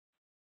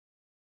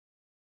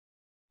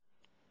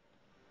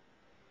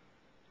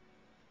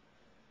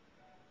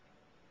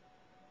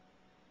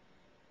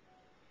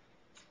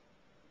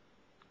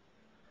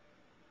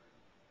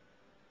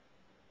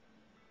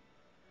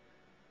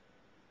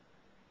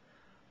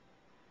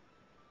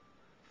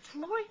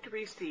Floyd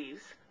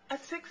receives a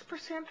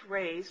 6%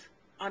 raise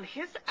on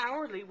his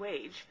hourly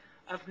wage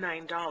of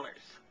 $9.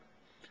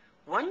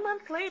 1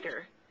 month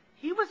later,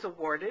 he was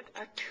awarded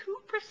a 2%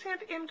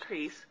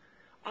 increase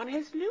on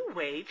his new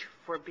wage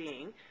for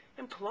being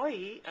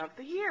Employee of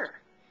the Year.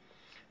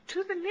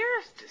 To the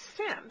nearest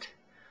cent,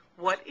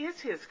 what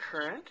is his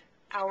current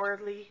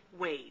hourly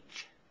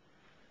wage?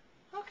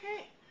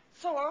 Okay,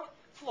 so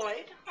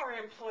Floyd, our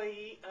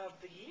Employee of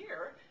the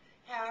Year,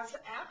 has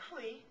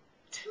actually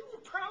two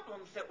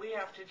problems that we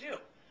have to do.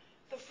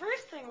 The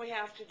first thing we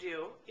have to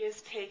do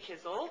is take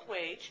his old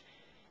wage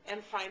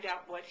and find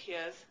out what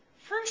his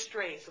first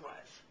raise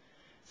was.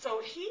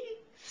 So he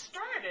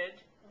started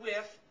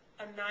with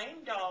a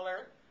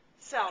 $9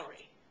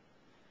 salary.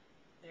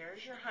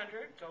 There's your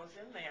 100, goes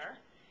in there.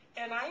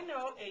 And I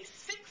know a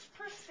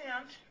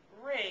 6%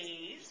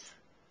 raise.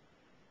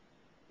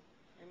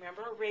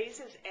 Remember, a raise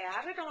is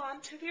added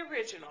on to the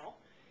original,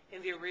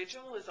 and the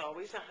original is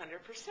always 100%.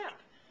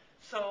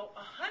 So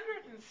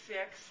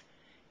 106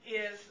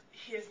 is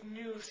his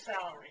new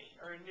salary,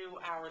 or new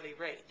hourly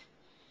rate.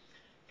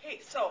 Okay,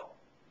 so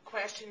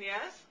question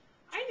is,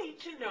 I need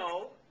to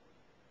know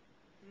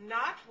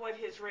not what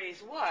his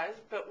raise was,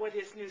 but what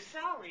his new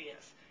salary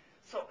is.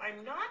 So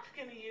I'm not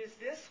going to use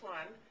this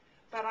one,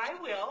 but I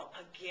will,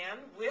 again,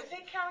 with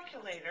a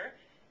calculator,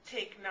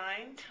 take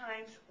 9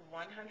 times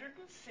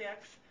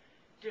 106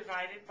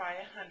 divided by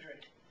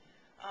 100.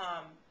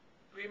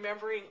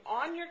 Remembering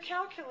on your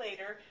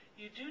calculator,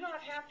 you do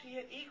not have to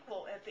hit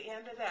equal at the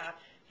end of that.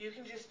 You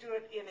can just do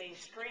it in a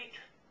straight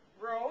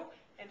row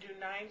and do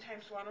 9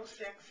 times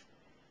 106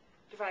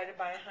 divided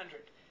by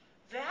 100.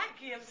 That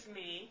gives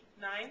me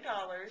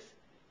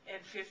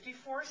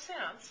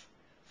 $9.54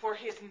 for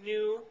his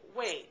new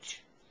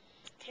wage.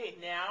 Okay,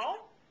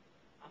 now,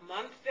 a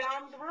month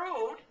down the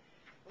road,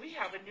 we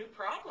have a new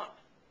problem.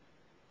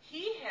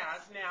 He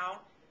has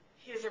now,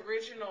 his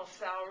original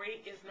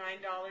salary is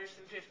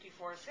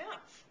 $9.54.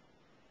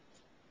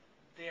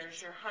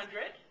 There's your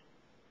 100,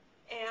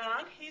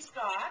 and he's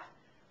got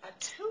a 2%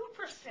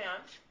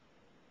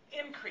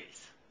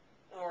 increase,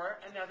 or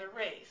another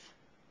raise,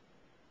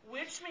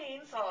 which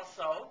means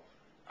also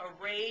a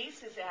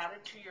raise is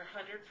added to your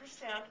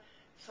 100%,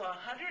 so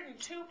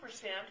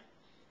 102%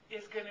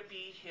 is going to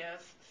be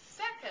his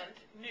second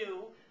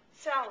new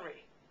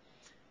salary.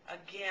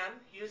 Again,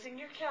 using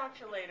your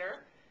calculator,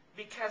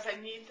 because I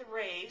need the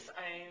raise,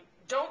 I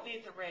don't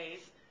need the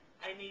raise,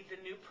 I need the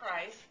new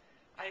price,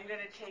 I'm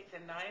going to take the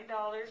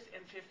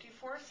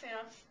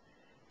 $9.54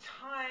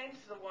 times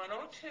the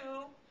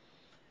 102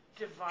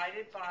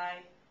 divided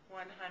by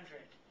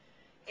 100.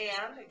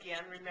 And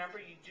again, remember,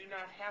 you do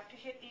not have to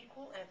hit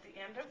equal at the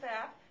end of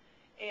that,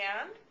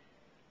 and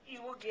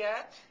you will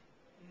get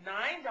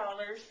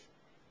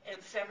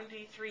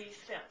 $9.73.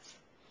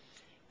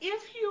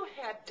 If you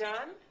had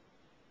done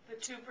the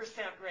 2%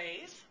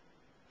 raise,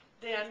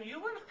 then you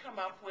would have come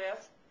up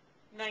with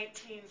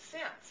 19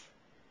 cents.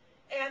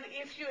 And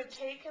if you had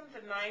taken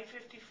the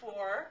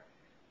 $9.54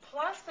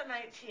 plus the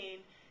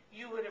 19,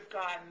 you would have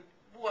gotten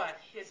what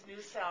his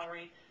new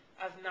salary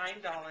of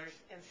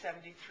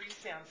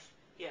 $9.73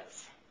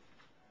 is.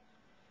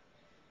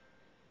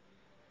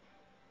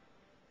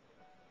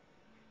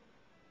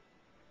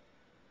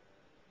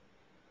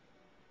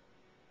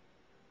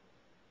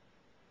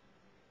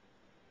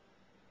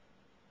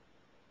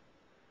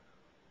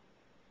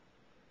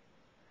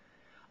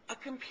 A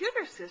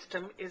computer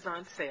system is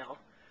on sale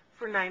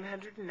for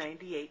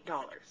 $998.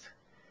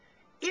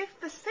 If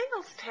the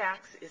sales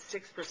tax is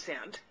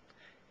 6%,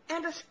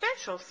 and a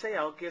special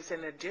sale gives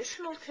an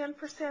additional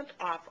 10%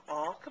 off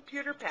all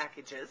computer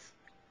packages,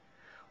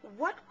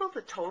 what will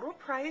the total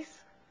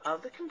price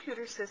of the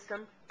computer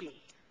system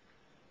be?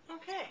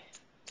 Okay,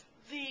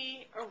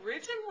 the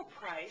original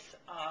price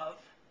of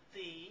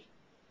the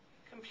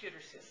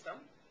computer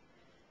system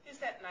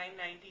is at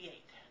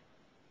 $998.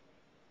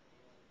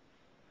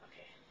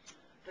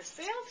 The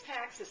sales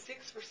tax is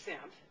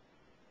 6%,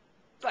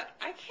 but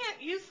I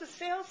can't use the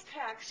sales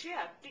tax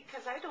yet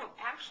because I don't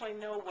actually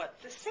know what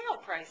the sale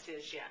price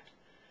is yet.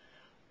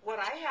 What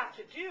I have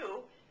to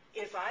do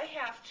is I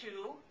have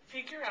to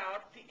figure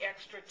out the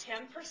extra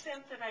 10%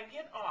 that I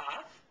get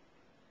off,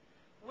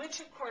 which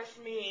of course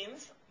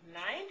means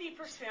 90%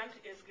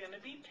 is going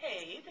to be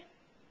paid,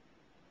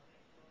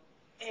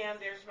 and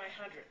there's my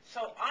 100.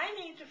 So I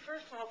need to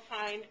first of all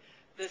find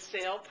the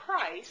sale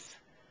price.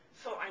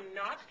 So I'm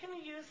not going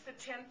to use the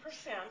 10%,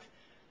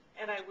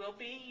 and I will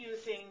be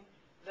using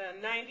the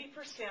 90%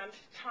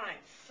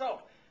 times.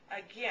 So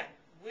again,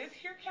 with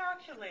your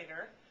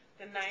calculator,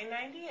 the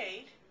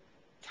 $998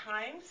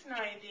 times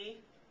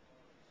 90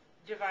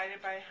 divided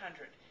by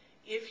 100.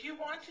 If you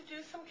want to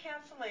do some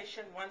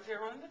cancellation, 1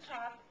 0 in the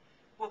top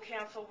will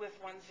cancel with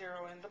 1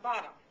 0 in the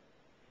bottom.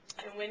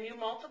 And when you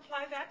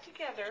multiply that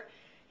together,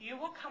 you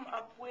will come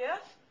up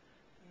with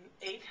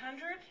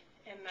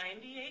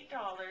 $898.20.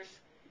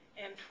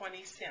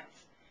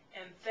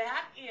 And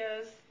that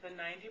is the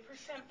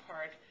 90%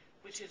 part,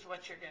 which is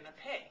what you're going to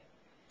pay.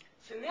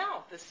 So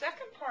now, the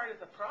second part of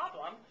the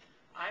problem,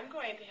 I'm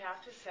going to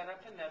have to set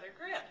up another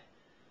grid.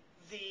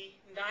 the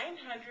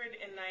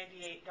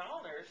 $998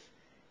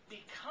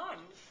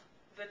 becomes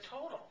the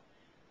total.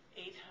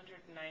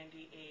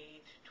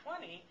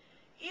 $898.20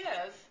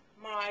 is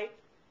my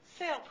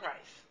sale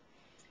price.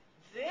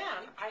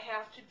 Then I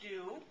have to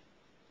do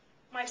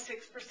my 6%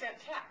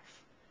 tax.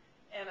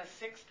 And a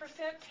 6%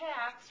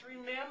 tax,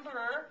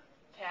 remember,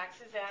 tax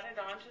is added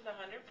on to the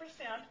 100%,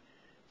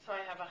 so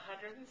I have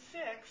 106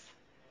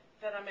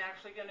 that I'm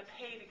actually going to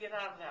pay to get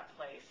out of that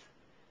place,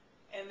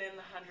 and then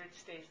the 100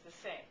 stays the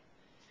same.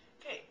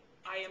 Okay,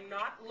 I am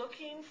not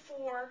looking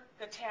for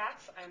the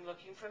tax, I'm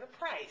looking for the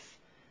price.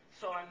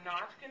 So I'm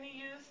not going to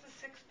use the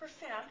 6%,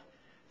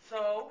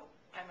 so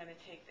I'm going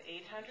to take the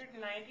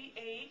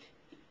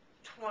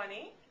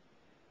 $898.20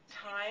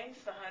 times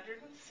the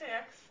 106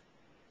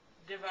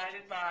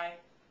 divided by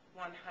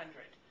 100.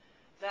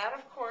 That,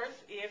 of course,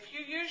 if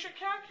you use your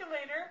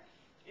calculator,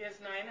 is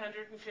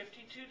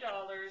 $952.09,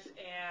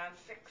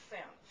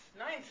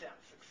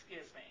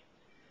 excuse me.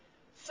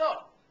 So,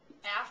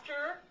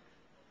 after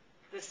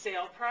the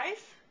sale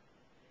price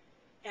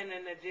and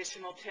an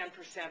additional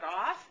 10%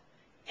 off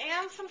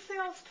and some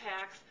sales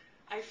tax,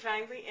 I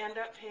finally end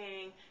up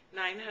paying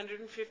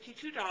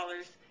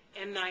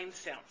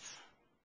 $952.09.